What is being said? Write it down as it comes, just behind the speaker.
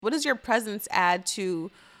What does your presence add to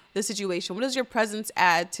the situation? What does your presence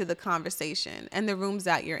add to the conversation and the rooms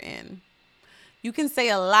that you're in? You can say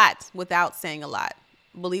a lot without saying a lot,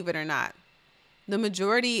 believe it or not. The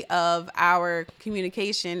majority of our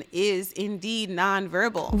communication is indeed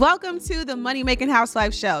nonverbal. Welcome to the Money Making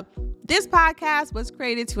Housewife Show. This podcast was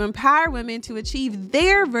created to empower women to achieve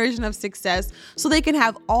their version of success so they can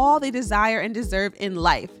have all they desire and deserve in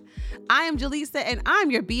life. I am Jaleesa, and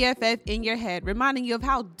I'm your BFF in your head, reminding you of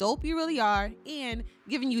how dope you really are and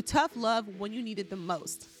giving you tough love when you need it the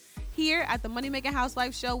most. Here at the Money Making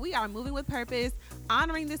Housewife Show, we are moving with purpose,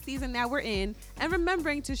 honoring the season that we're in, and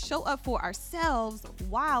remembering to show up for ourselves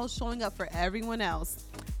while showing up for everyone else.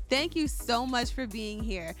 Thank you so much for being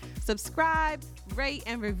here. Subscribe, rate,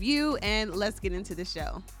 and review, and let's get into the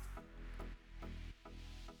show.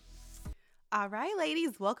 All right,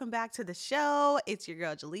 ladies, welcome back to the show. It's your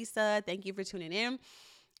girl, Jaleesa. Thank you for tuning in.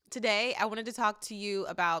 Today, I wanted to talk to you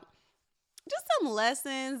about just some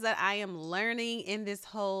lessons that I am learning in this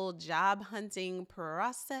whole job hunting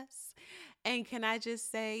process. And can I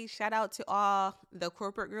just say, shout out to all the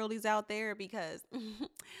corporate girlies out there, because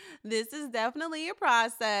this is definitely a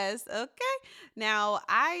process. Okay. Now,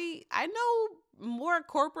 I know more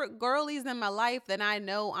corporate girlies in my life than I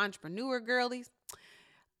know entrepreneur girlies.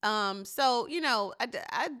 So,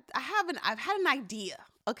 I've had an idea,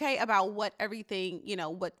 okay, about what everything,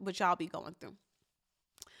 what y'all be going through.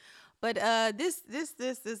 But this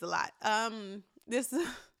is a lot. This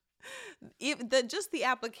just the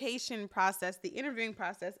application process, the interviewing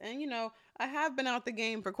process, and I have been out the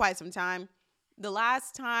game for quite some time. The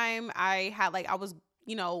last time I was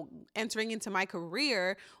entering into my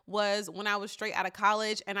career was when I was straight out of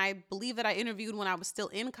college, and I believe that I interviewed when I was still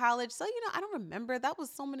in college. So I don't remember. That was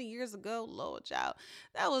so many years ago. Lord child,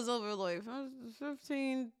 that was over like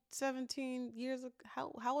 15, 17 years ago.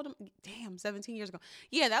 How old am I? Damn, 17 years ago.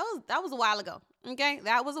 Yeah, that was a while ago. Okay,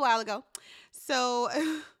 that was a while ago. So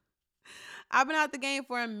I've been out the game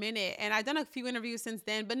for a minute, and I've done a few interviews since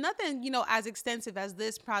then, but nothing, as extensive as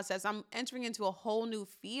this process. I'm entering into a whole new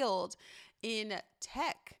field in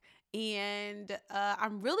tech, and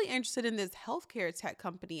I'm really interested in this healthcare tech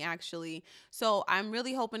company, actually. So I'm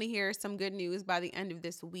really hoping to hear some good news by the end of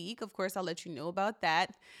this week. Of course, I'll let you know about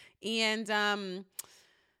that. And I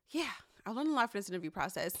learned a lot from this interview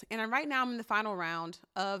process. And right now I'm in the final round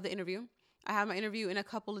of the interview. I have my interview in a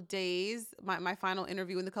couple of days, my final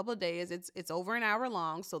interview in a couple of days. It's over an hour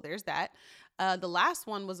long, so there's that. The last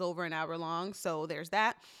one was over an hour long, so there's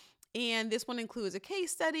that. And this one includes a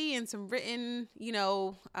case study and some written,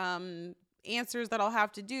 answers that I'll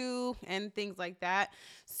have to do and things like that.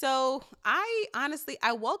 So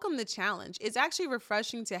I welcome the challenge. It's actually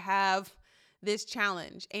refreshing to have this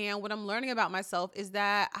challenge. And what I'm learning about myself is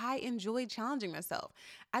that I enjoy challenging myself.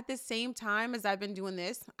 At the same time as I've been doing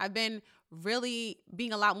this, I've been really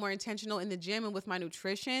being a lot more intentional in the gym and with my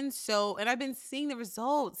nutrition. And I've been seeing the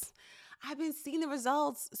results.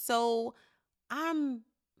 So I'm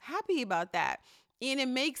happy about that. And it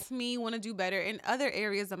makes me want to do better in other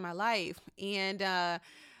areas of my life. And I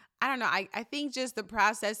don't know. I think just the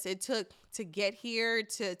process it took to get here,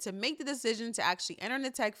 to make the decision to actually enter in the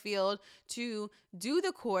tech field, to do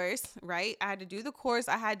the course, right? I had to do the course.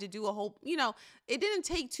 I had to do a whole, it didn't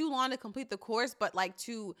take too long to complete the course, but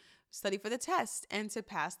to study for the test and to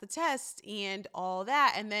pass the test and all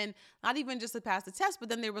that. And then not even just to pass the test, but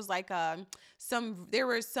then there was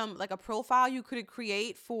some a profile you could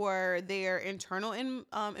create for their internal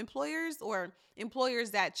employers or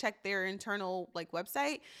employers that check their internal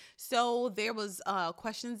website. So there was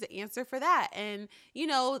questions to answer for that, and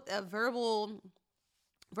verbal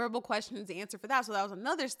questions to answer for that. So that was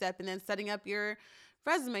another step. And then setting up your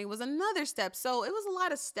resume was another step. So it was a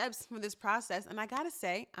lot of steps for this process. And I got to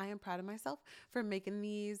say, I am proud of myself for making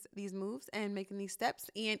these moves and making these steps.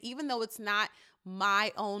 And even though it's not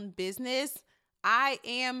my own business, I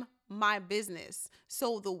am my business.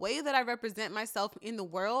 So the way that I represent myself in the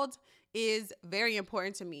world is very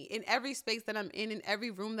important to me. In every space that I'm in every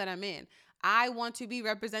room that I'm in, I want to be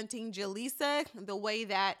representing Jaleesa the way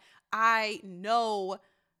that I know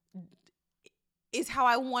is how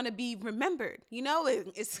I want to be remembered.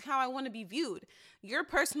 It's how I want to be viewed. Your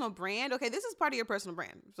personal brand, okay, this is part of your personal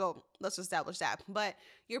brand. So let's establish that. But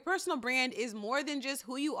your personal brand is more than just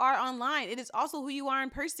who you are online. It is also who you are in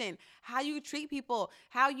person, how you treat people,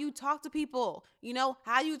 how you talk to people,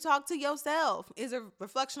 how you talk to yourself is a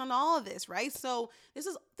reflection on all of this, right? So this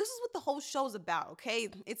is what the whole show is about, okay?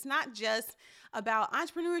 It's not just about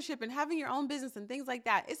entrepreneurship and having your own business and things like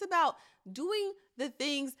that. It's about doing the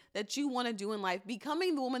things that you want to do in life,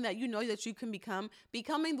 becoming the woman that you know that you can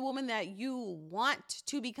becoming the woman that you want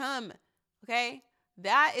to become, okay?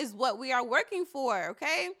 That is what we are working for,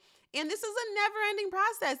 okay? And this is a never-ending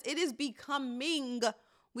process. It is becoming.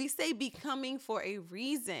 We say becoming for a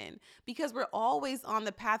reason because we're always on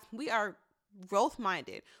the path. We are growth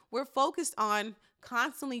minded. We're focused on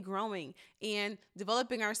constantly growing and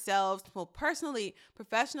developing ourselves, well, personally,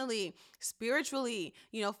 professionally, spiritually,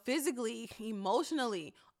 physically,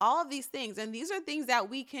 emotionally, all of these things. And these are things that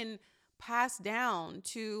we can pass down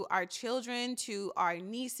to our children, to our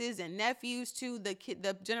nieces and nephews, to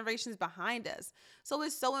the generations behind us. So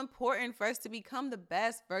it's so important for us to become the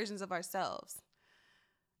best versions of ourselves.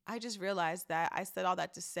 I just realized that I said all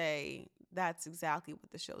that to say that's exactly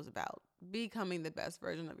what the show's about. Becoming the best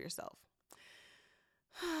version of yourself.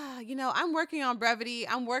 I'm working on brevity.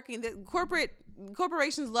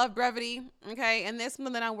 Corporations love brevity. Okay. And this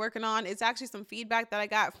one that I'm working on, it's actually some feedback that I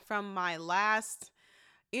got from my last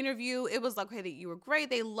interview. It was like, hey, you were great.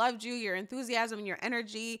 They loved you, your enthusiasm and your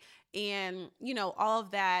energy and, all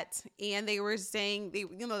of that. And they were saying they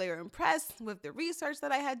were impressed with the research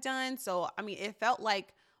that I had done. So, it felt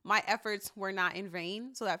like my efforts were not in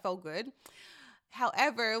vain. So that felt good.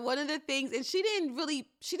 However, one of the things, and she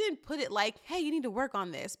didn't put it like, hey, you need to work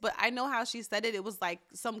on this. But I know how she said it. It was like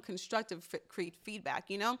some constructive feedback,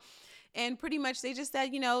 and pretty much they just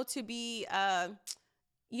said, to be,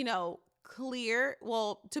 clear.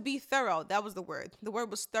 Well, to be thorough. That was the word. The word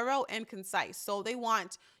was thorough and concise. So they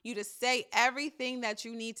want you to say everything that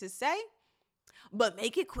you need to say, but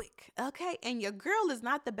make it quick. Okay. And your girl is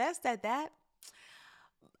not the best at that.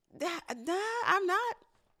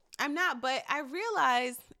 I'm not, but I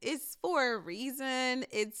realize it's for a reason.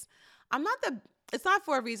 It's not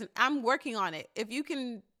for a reason. I'm working on it. If you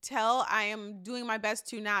can tell, I am doing my best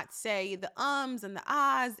to not say the ums and the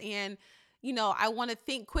ahs. And, I want to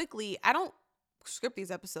think quickly. I don't script these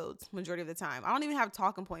episodes majority of the time. I don't even have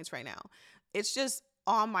talking points right now. It's just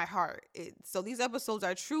on my heart. So these episodes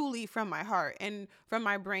are truly from my heart and from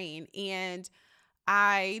my brain. And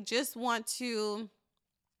I just want to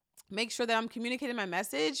make sure that I'm communicating my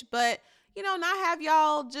message, but, not have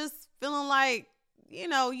y'all just feeling like, you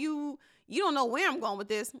don't know where I'm going with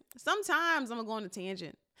this. Sometimes I'm going to go on a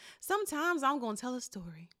tangent. Sometimes I'm going to tell a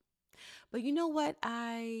story. But you know what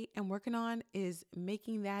I am working on is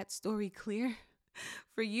making that story clear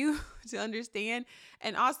for you to understand.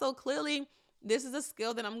 And also clearly, this is a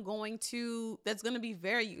skill that that's going to be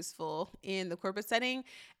very useful in the corporate setting.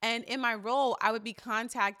 And in my role, I would be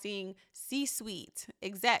contacting C-suite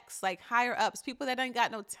execs, like higher ups, people that ain't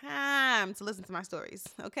got no time to listen to my stories.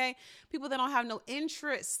 Okay. People that don't have no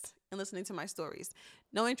interest in listening to my stories,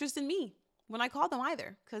 no interest in me when I call them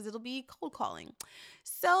either, because it'll be cold calling.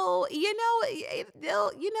 So,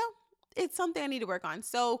 it's something I need to work on.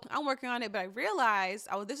 So I'm working on it, but I realized,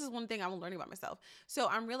 this is one thing I'm learning about myself. So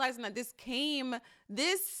I'm realizing that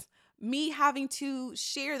me having to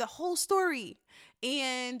share the whole story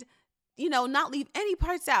and, not leave any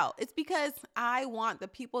parts out. It's because I want the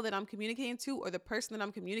people that I'm communicating to or the person that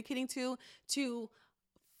I'm communicating to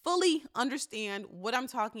fully understand what I'm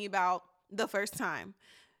talking about the first time.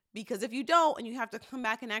 Because if you don't, and you have to come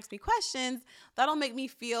back and ask me questions, that'll make me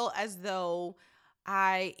feel as though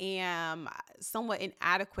I am somewhat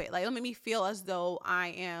inadequate. Like, it'll make me feel as though I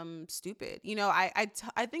am stupid. I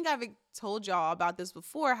think I've told y'all about this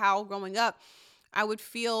before, how growing up, I would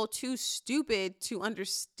feel too stupid to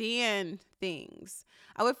understand things.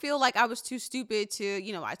 I would feel like I was too stupid to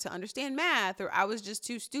understand math, or I was just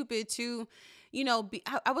too stupid to,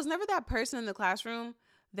 I was never that person in the classroom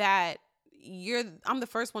that I'm the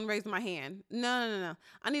first one raising my hand. No.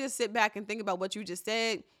 I need to sit back and think about what you just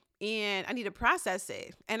said, and I need to process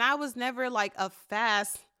it. And I was never like a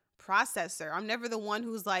fast processor. I'm never the one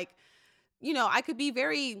who's like, I could be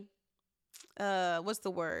very, what's the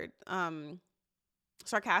word?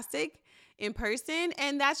 Sarcastic in person.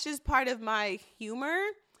 And that's just part of my humor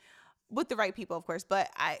with the right people, of course. But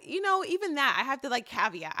even that, I have to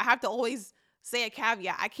caveat. I have to always say a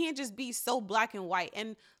caveat. I can't just be so black and white.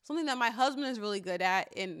 And something that my husband is really good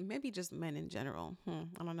at, and maybe just men in general.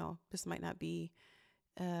 I don't know. This might not be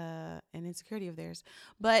an insecurity of theirs,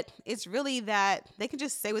 but it's really that they can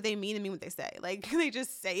just say what they mean and mean what they say. Like, they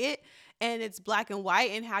just say it, and it's black and white,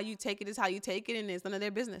 and how you take it is how you take it, and it's none of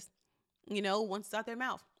their business, once it's out their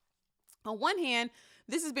mouth. On one hand,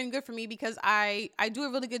 this has been good for me because I do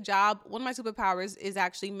a really good job. One of my superpowers is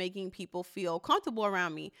actually making people feel comfortable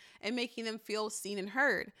around me and making them feel seen and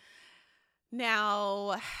heard.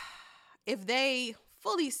 Now, if they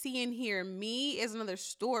fully see and hear me is another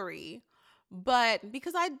story, but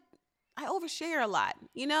because I overshare a lot,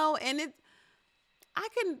 and it's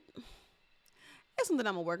something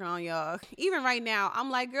I'm working on, y'all. Even right now,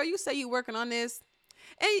 I'm like, girl, you say you working on this.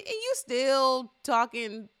 And you still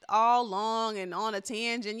talking all long and on a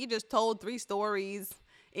tangent. You just told 3 stories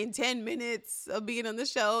in 10 minutes of being on the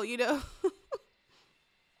show, you know?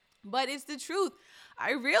 But it's the truth.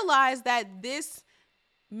 I realized that this,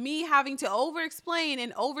 me having to over explain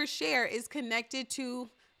and overshare, is connected to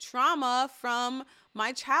trauma from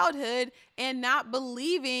my childhood and not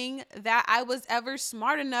believing that I was ever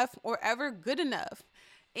smart enough or ever good enough.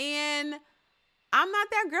 And I'm not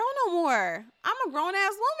that girl no more. I'm a grown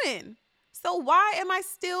ass woman. So why am I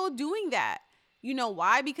still doing that? You know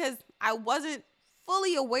why? Because I wasn't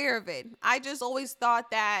fully aware of it. I just always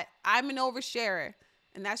thought that I'm an oversharer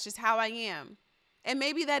and that's just how I am. And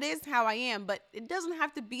maybe that is how I am, but it doesn't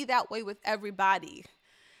have to be that way with everybody.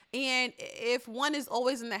 And if one is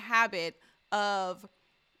always in the habit of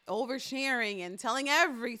oversharing and telling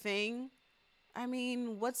everything, I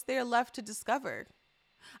mean, what's there left to discover?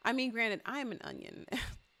 I mean, granted, I'm an onion.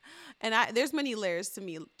 And there's many layers to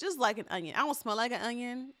me, just like an onion. I don't smell like an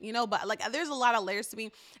onion, you know, but like there's a lot of layers to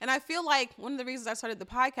me. And I feel like one of the reasons I started the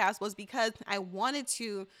podcast was because I wanted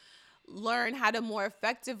to learn how to more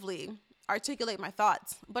effectively articulate my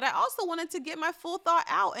thoughts. But I also wanted to get my full thought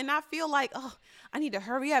out and not feel like, oh, I need to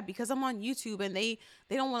hurry up because I'm on YouTube and they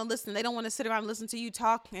don't want to listen. They don't want to sit around and listen to you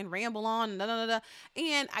talk and ramble on. Da, da, da, da.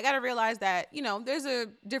 And I got to realize that, you know, there's a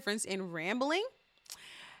difference in rambling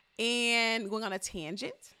and going on a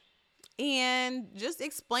tangent and just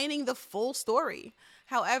explaining the full story.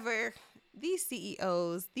 However, these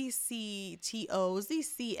CEOs, these CTOs,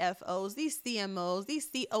 these CFOs, these CMOs, these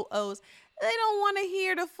COOs, they don't want to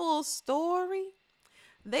hear the full story.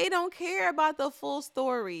 They don't care about the full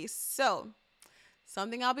story. So,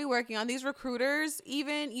 something I'll be working on, these recruiters,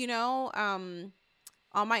 even, you know,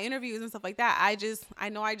 on my interviews and stuff like that, I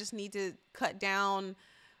know I just need to cut down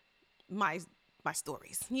my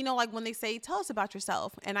stories. You know, like when they say, tell us about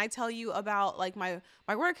yourself. And I tell you about like my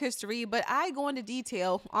work history, but I go into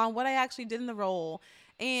detail on what I actually did in the role.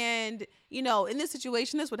 And, you know, in this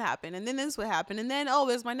situation, this would happen. And then this would happen. And then, oh,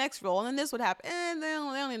 there's my next role. And then this would happen. And they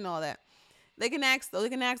don't even know all that. They can ask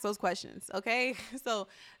those questions. Okay. So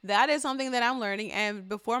that is something that I'm learning. And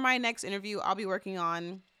before my next interview, I'll be working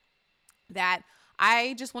on that.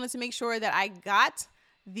 I just wanted to make sure that I got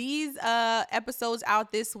these episodes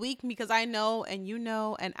out this week because I know, and you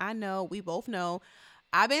know, and I know, we both know,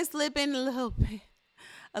 I've been slipping a little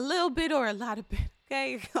bit or a lot of bit,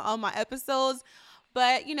 okay, on my episodes.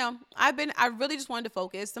 But, you know, I really just wanted to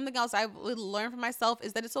focus. Something else I've learned for myself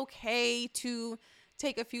is that it's okay to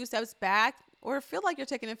take a few steps back or feel like you're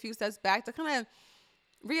taking a few steps back to kind of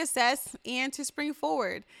reassess and to spring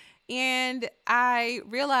forward. And I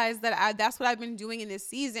realized that that's what I've been doing in this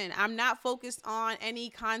season. I'm not focused on any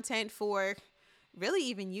content for really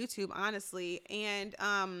even YouTube, honestly. And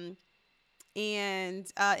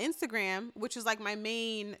Instagram, which is like my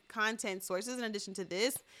main content sources. In addition to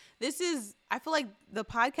this is, I feel like the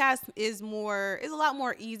podcast is a lot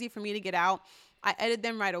more easy for me to get out. I edit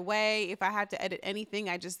them right away. If I have to edit anything,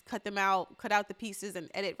 I just cut out the pieces and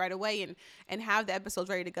edit right away and have the episodes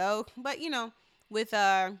ready to go. But, you know, with you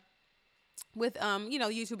know,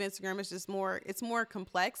 YouTube, Instagram, it's more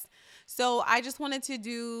complex. So I just wanted to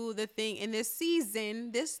do the thing in this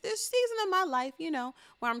season of my life, you know,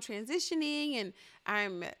 where I'm transitioning and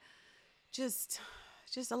I'm just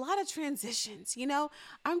a lot of transitions, you know.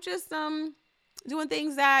 I'm just doing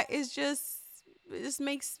things that is just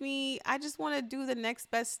makes me, I just want to do the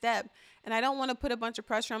next best step. And I don't want to put a bunch of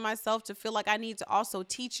pressure on myself to feel like I need to also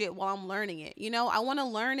teach it while I'm learning it. You know, I want to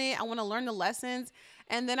learn it. I want to learn the lessons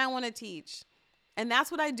and then I want to teach. And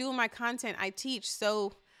that's what I do in my content. I teach.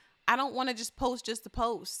 So I don't want to just post just to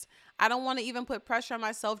post. I don't want to even put pressure on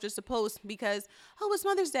myself just to post because, oh, it's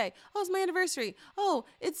Mother's Day. Oh, it's my anniversary. Oh,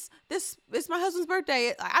 it's my husband's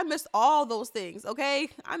birthday. I missed all those things. Okay.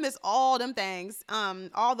 I miss all them things.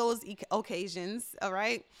 All those occasions. All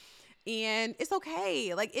right. And it's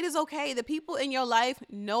okay. Like, it is okay. The people in your life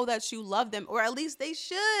know that you love them, or at least they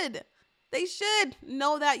should. They should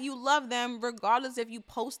know that you love them regardless if you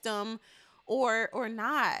post them or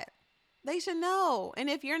not. They should know. And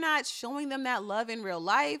if you're not showing them that love in real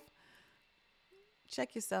life,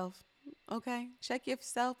 check yourself. Okay? Check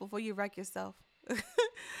yourself before you wreck yourself.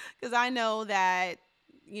 Because I know that,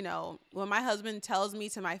 you know, when my husband tells me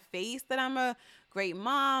to my face that I'm a great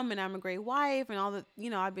mom and I'm a great wife and all the, you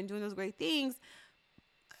know, I've been doing those great things,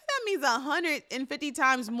 that means 150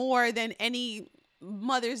 times more than any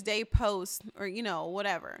Mother's Day post or, you know,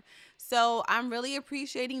 whatever. So I'm really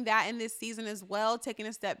appreciating that in this season as well, taking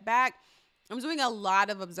a step back I'm doing a lot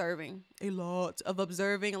of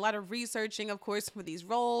researching, of course, for these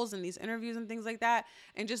roles and these interviews and things like that,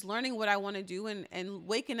 and just learning what I want to do, and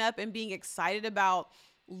waking up and being excited about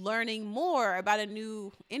learning more about a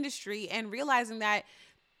new industry and realizing that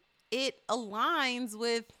it aligns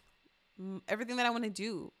with everything that I want to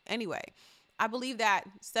do anyway. I believe that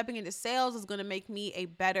stepping into sales is going to make me a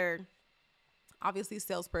better, obviously,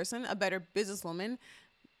 salesperson, a better businesswoman.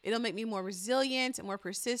 It'll make me more resilient and more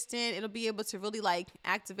persistent. It'll be able to really like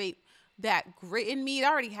activate that grit in me. It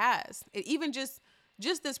already has. Even just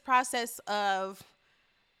this process of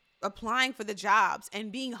applying for the jobs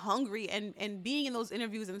and being hungry and being in those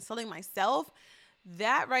interviews and selling myself,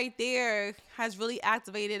 that right there has really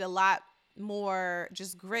activated a lot more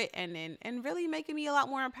just grit and really making me a lot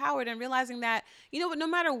more empowered, and realizing that, no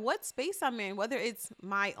matter what space I'm in, whether it's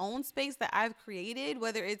my own space that I've created,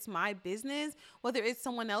 whether it's my business, whether it's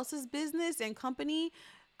someone else's business and company,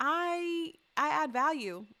 I add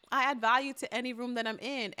value. I add value to any room that I'm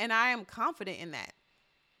in, and I am confident in that.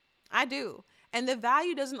 I do. And the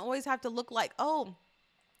value doesn't always have to look like, oh,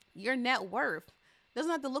 your net worth. It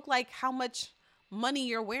doesn't have to look like how much money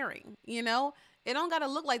you're wearing. It don't got to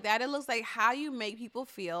look like that. It looks like how you make people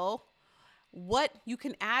feel, what you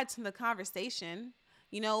can add to the conversation.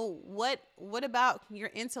 What about your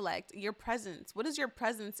intellect, your presence? What does your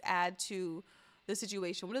presence add to the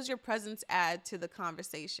situation? What does your presence add to the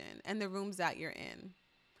conversation and the rooms that you're in?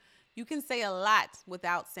 You can say a lot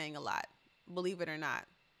without saying a lot, believe it or not.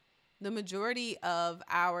 The majority of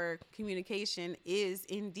our communication is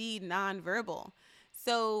indeed nonverbal.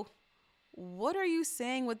 So, what are you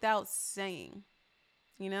saying without saying?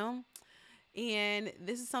 You know? And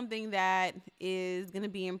this is something that is going to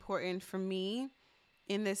be important for me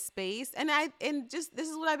in this space. And just this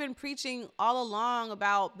is what I've been preaching all along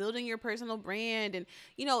about building your personal brand. And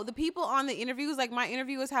the people on the interviews, like my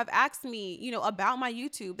interviewers, have asked me, about my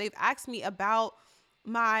YouTube. They've asked me about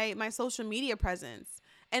my social media presence.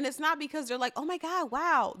 And it's not because they're like, oh my God,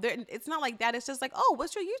 wow. It's not like that. It's just like, oh,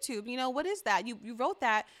 what's your YouTube? What is that? You wrote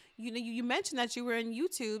that. You mentioned that you were in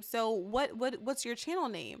YouTube. So what's your channel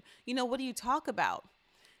name? What do you talk about?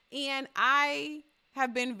 And I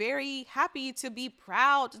have been very happy to be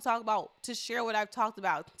proud to share what I've talked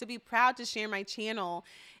about, to be proud to share my channel.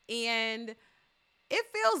 And it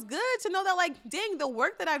feels good to know that, like, dang, the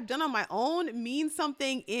work that I've done on my own means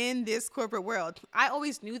something in this corporate world. I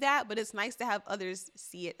always knew that, but it's nice to have others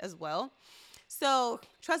see it as well. So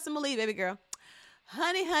trust and believe, baby girl.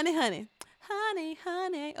 Honey, honey, honey, honey,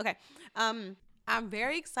 honey. Okay. I'm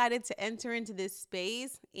very excited to enter into this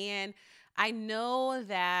space, and I know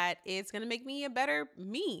that it's going to make me a better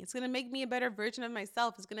me. It's going to make me a better version of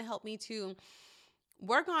myself. It's going to help me to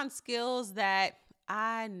work on skills that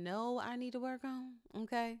I know I need to work on.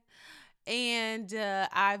 Okay. And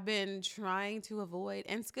I've been trying to avoid,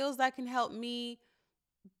 and skills that can help me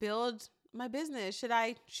build my business. Should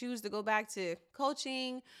I choose to go back to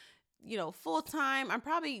coaching, full time? I'm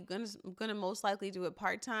probably gonna most likely do it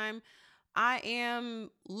part time. I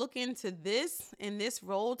am looking to this in this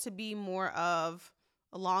role to be more of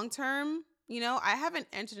a long term. I haven't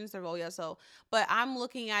entered into the role yet, but I'm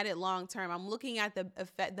looking at it long term. I'm looking at the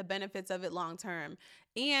effect, the benefits of it long term,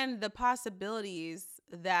 and the possibilities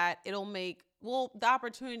that it'll make. Well, the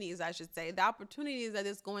opportunities, I should say, the opportunities that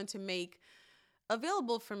it's going to make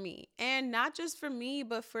available for me, and not just for me,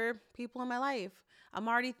 but for people in my life. I'm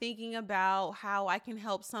already thinking about how I can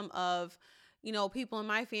help some of, people in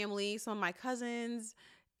my family, some of my cousins,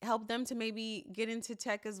 help them to maybe get into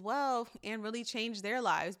tech as well and really change their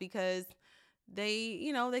lives, because they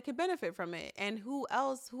can benefit from it. And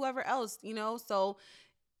whoever else, so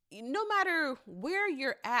no matter where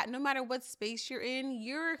you're at, no matter what space you're in,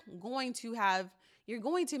 you're going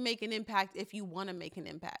to make an impact if you want to make an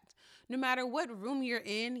impact. No matter what room you're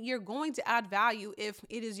in, you're going to add value if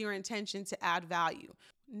it is your intention to add value.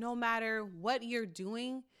 No matter what you're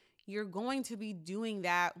doing, you're going to be doing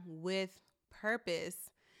that with purpose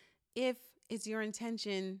if it's your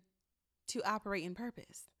intention to operate in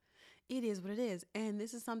purpose. It is what it is. And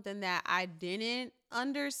this is something that I didn't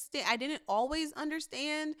understand. I didn't always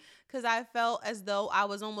understand, because I felt as though I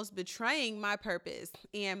was almost betraying my purpose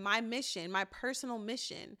and my mission, my personal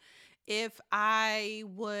mission. If I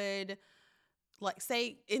would, like,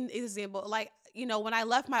 say, in example, like, when I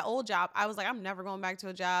left my old job, I was like, I'm never going back to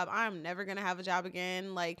a job. I'm never going to have a job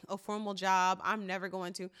again, like a formal job. I'm never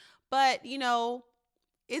going to. But,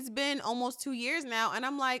 it's been almost 2 years now, and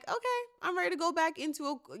I'm like, okay, I'm ready to go back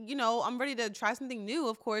into I'm ready to try something new,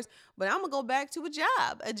 of course, but I'm gonna go back to a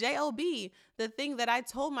job, the thing that I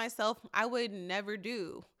told myself I would never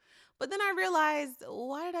do. But then I realized,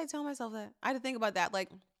 why did I tell myself that? I had to think about that. Like,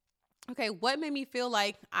 Okay, what made me feel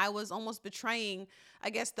like I was almost betraying, I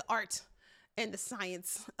guess, the art and the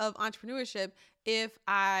science of entrepreneurship if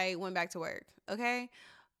I went back to work? Okay.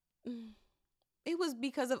 It was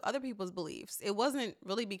because of other people's beliefs. It wasn't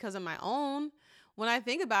really because of my own. When I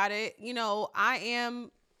think about it, I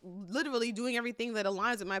am literally doing everything that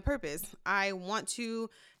aligns with my purpose. I want to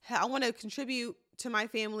contribute to my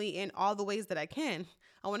family in all the ways that I can.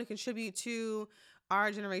 I want to contribute to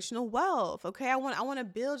our generational wealth. Okay? I want to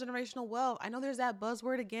build generational wealth. I know there's that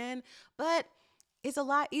buzzword again, but it's a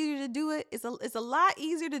lot easier to do it. It's a lot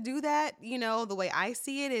easier to do that. The way I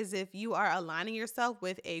see it is if you are aligning yourself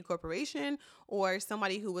with a corporation or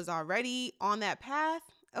somebody who was already on that path,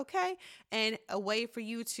 okay? And a way for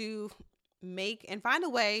you to find a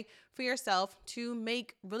way for yourself to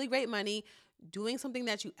make really great money doing something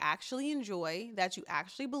that you actually enjoy, that you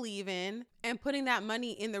actually believe in, and putting that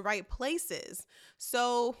money in the right places.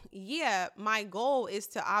 So, yeah, my goal is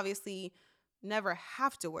to obviously never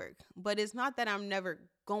have to work, but it's not that I'm never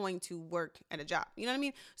going to work at a job. You know what I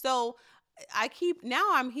mean? So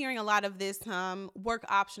I'm hearing a lot of this work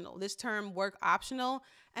optional, this term work optional,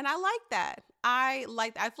 and I like that. I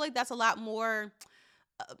feel like that's a lot more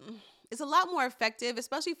it's a lot more effective,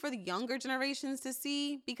 especially for the younger generations to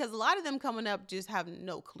see, because a lot of them coming up just have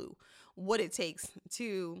no clue what it takes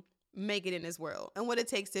to make it in this world and what it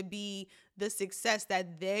takes to be the success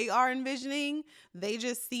that they are envisioning. They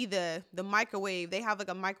just see the microwave. They have like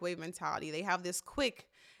a microwave mentality. They have this quick,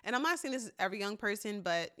 and I'm not saying this is every young person,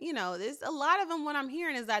 but there's a lot of them. What I'm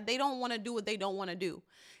hearing is that they don't want to do what they don't want to do.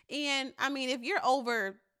 And I mean, if you're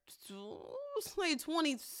over say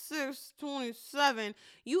 26, 27,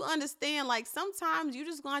 you understand like sometimes you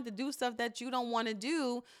just going to do stuff that you don't want to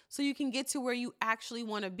do so you can get to where you actually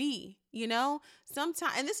want to be,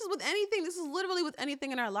 sometimes. And this is with anything. This is literally with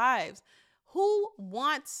anything in our lives. Who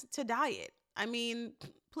wants to diet? I mean,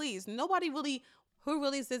 please, nobody really who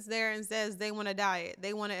really sits there and says they want to diet.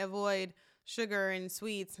 They want to avoid sugar and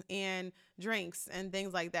sweets and drinks and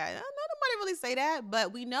things like that. Nobody really say that,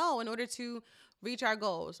 but we know in order to reach our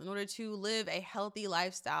goals, in order to live a healthy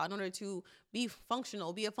lifestyle, in order to be a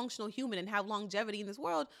functional human and have longevity in this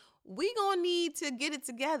world, we gonna need to get it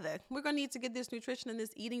together. We're gonna need to get this nutrition and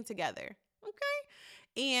this eating together. Okay.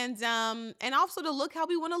 And also to look how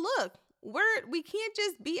we want to look. We can't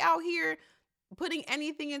just be out here putting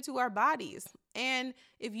anything into our bodies. And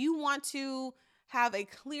if you want to have a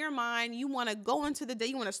clear mind, you want to go into the day,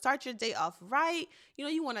 you want to start your day off right.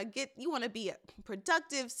 You want to be a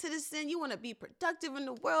productive citizen. You want to be productive in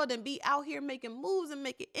the world and be out here making moves and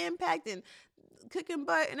making impact and kicking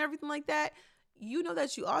butt and everything like that. You know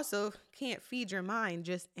that you also can't feed your mind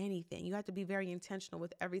just anything. You have to be very intentional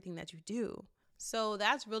with everything that you do. So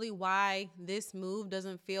that's really why this move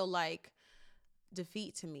doesn't feel like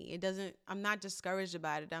defeat to me. I'm not discouraged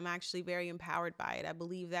about it. I'm actually very empowered by it. I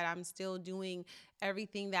believe that I'm still doing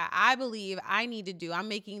everything that I believe I need to do. I'm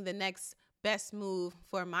making the next best move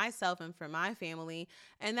for myself and for my family.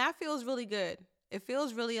 And that feels really good. It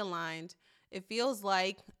feels really aligned. It feels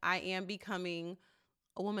like I am becoming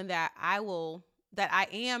a woman that I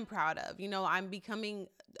am proud of. I'm becoming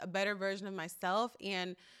a better version of myself,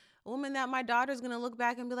 and a woman that my daughter's going to look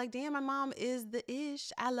back and be like, damn, my mom is the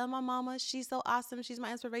ish. I love my mama. She's so awesome. She's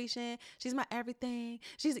my inspiration. She's my everything.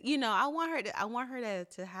 I want her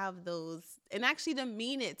to have those, and actually to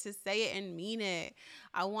mean it, to say it and mean it.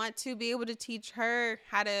 I want to be able to teach her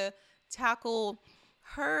how to tackle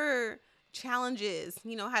her challenges,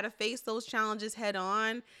 how to face those challenges head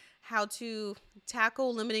on, how to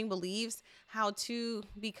tackle limiting beliefs, how to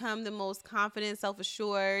become the most confident,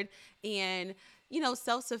 self-assured, and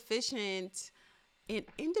self-sufficient and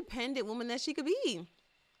independent woman that she could be.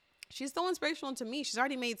 She's so inspirational to me. She's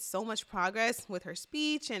already made so much progress with her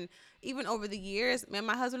speech, and even over the years, man,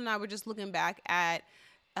 my husband and I were just looking back at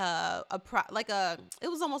it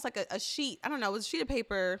was almost like a sheet. I don't know, it was a sheet of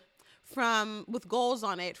paper with goals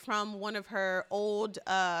on it from one of her old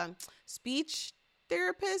speech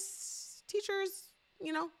therapists, teachers,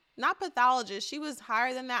 not pathologist. She was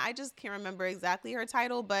higher than that. I just can't remember exactly her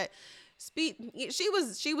title, but she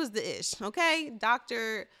was the ish. Okay.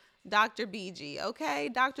 Dr. BG. Okay.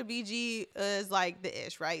 Dr. BG is like the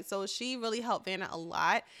ish, right? So she really helped Vanna a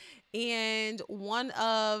lot. And one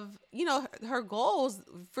of, her goals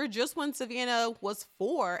for just when Savannah was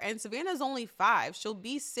 4, and Savannah's only 5, she'll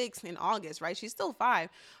be 6 in August, right? She's still 5.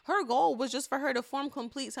 Her goal was just for her to form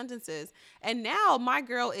complete sentences. And now my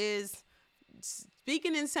girl is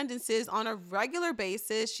speaking in sentences on a regular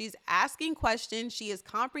basis. She's asking questions. She is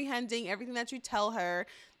comprehending everything that you tell her.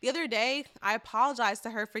 The other day, I apologized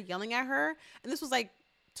to her for yelling at her. And this was like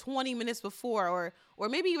 20 minutes before, or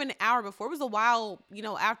maybe even an hour before. It was a while,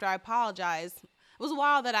 after I apologized. It was a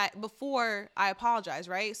while before I apologized,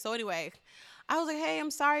 right? So anyway, I was like, hey,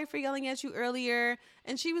 I'm sorry for yelling at you earlier.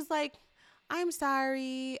 And she was like, I'm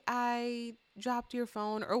sorry, I dropped your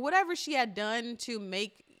phone, or whatever she had done to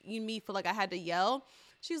make me feel like I had to yell.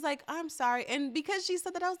 She's like, I'm sorry. And because she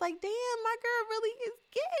said that, I was like, damn, my girl really is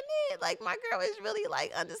getting it. Like, my girl is really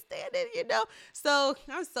like understanding, So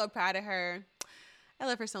I'm so proud of her. I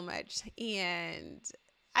love her so much. And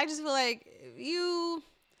I just feel like you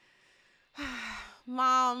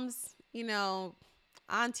moms,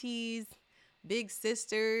 aunties, big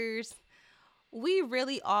sisters, we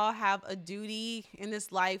really all have a duty in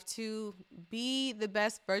this life to be the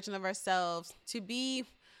best version of ourselves, to be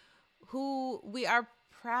who we are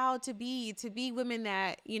proud to be women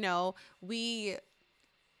that, we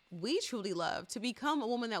truly love, to become a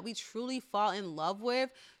woman that we truly fall in love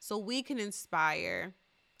with, so we can inspire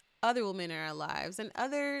other women in our lives and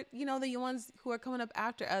other, the ones who are coming up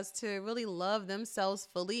after us, to really love themselves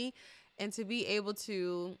fully and to be able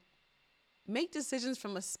to make decisions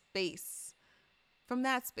from the space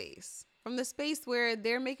where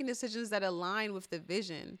they're making decisions that align with the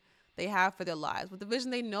vision they have for their lives, with the vision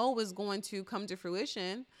they know is going to come to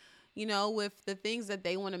fruition, with the things that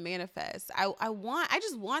they want to manifest. I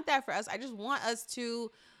just want that for us. I just want us to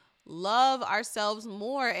love ourselves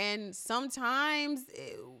more. And sometimes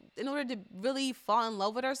in order to really fall in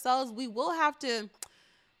love with ourselves, we'll have to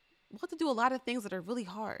do a lot of things that are really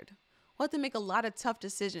hard. We'll have to make a lot of tough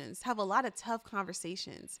decisions, have a lot of tough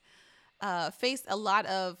conversations, face a lot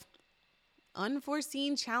of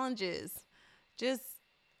unforeseen challenges, just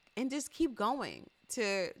keep going,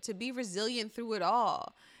 to be resilient through it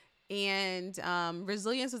all. And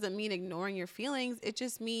resilience doesn't mean ignoring your feelings. It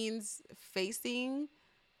just means facing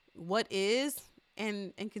what is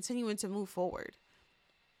and continuing to move forward.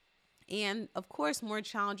 And of course, more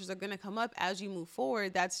challenges are going to come up as you move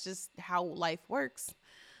forward. That's just how life works.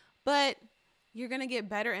 But you're going to get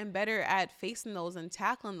better and better at facing those and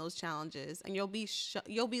tackling those challenges. And you'll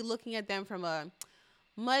be looking at them from a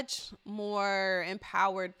much more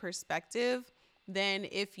empowered perspective than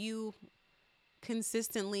if you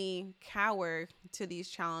consistently cower to these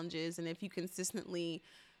challenges, and if you consistently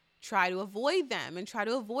try to avoid them and try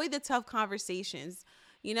to avoid the tough conversations.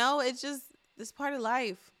 It's this part of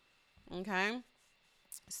life. Okay.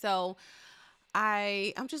 So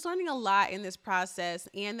I'm just learning a lot in this process,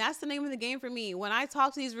 and that's the name of the game for me. When I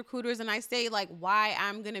talk to these recruiters and I say like why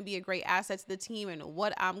I'm going to be a great asset to the team and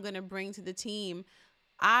what I'm going to bring to the team,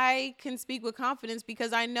 I can speak with confidence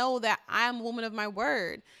because I know that I'm a woman of my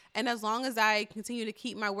word. And as long as I continue to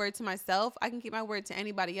keep my word to myself, I can keep my word to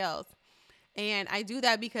anybody else. And I do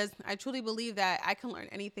that because I truly believe that I can learn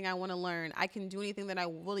anything I want to learn. I can do anything that I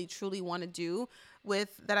really, truly want to do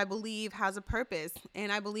that I believe has a purpose.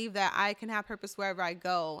 And I believe that I can have purpose wherever I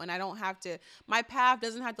go. And my path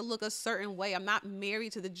doesn't have to look a certain way. I'm not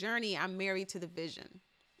married to the journey. I'm married to the vision.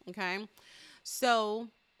 Okay. So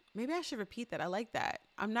maybe I should repeat that. I like that.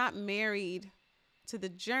 I'm not married to the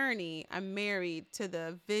journey. I'm married to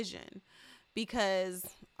the vision, because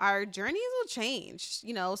our journeys will change.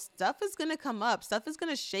 Stuff is going to come up. Stuff is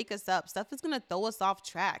going to shake us up. Stuff is going to throw us off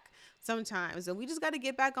track sometimes. And we just got to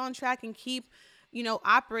get back on track and keep,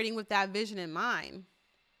 operating with that vision in mind,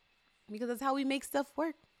 because that's how we make stuff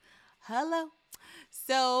work. Hello.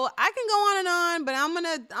 So I can go on and on, but I'm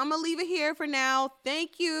going to leave it here for now.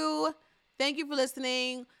 Thank you. Thank you for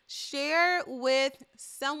listening. Share with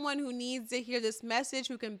someone who needs to hear this message,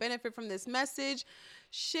 who can benefit from this message.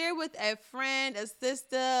 Share with a friend, a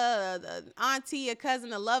sister, an auntie, a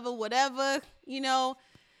cousin, a lover, whatever,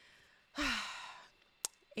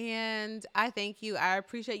 And I thank you. I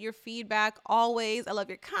appreciate your feedback always. I love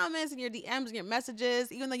your comments and your DMs and your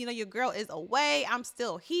messages. Even though your girl is away, I'm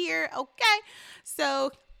still here. Okay.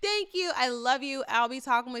 So thank you. I love you. I'll be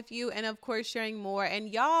talking with you and, of course, sharing more. And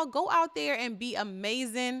y'all go out there and be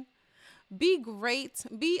amazing. Be great.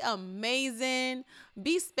 Be amazing.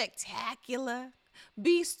 Be spectacular.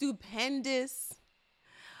 Be stupendous.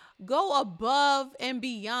 Go above and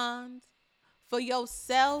beyond for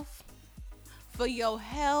yourself, for your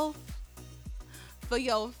health, for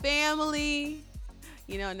your family.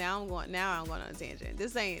 Now I'm going on a tangent.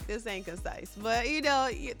 This ain't concise, but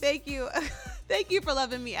thank you. Thank you for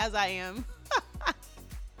loving me as I am.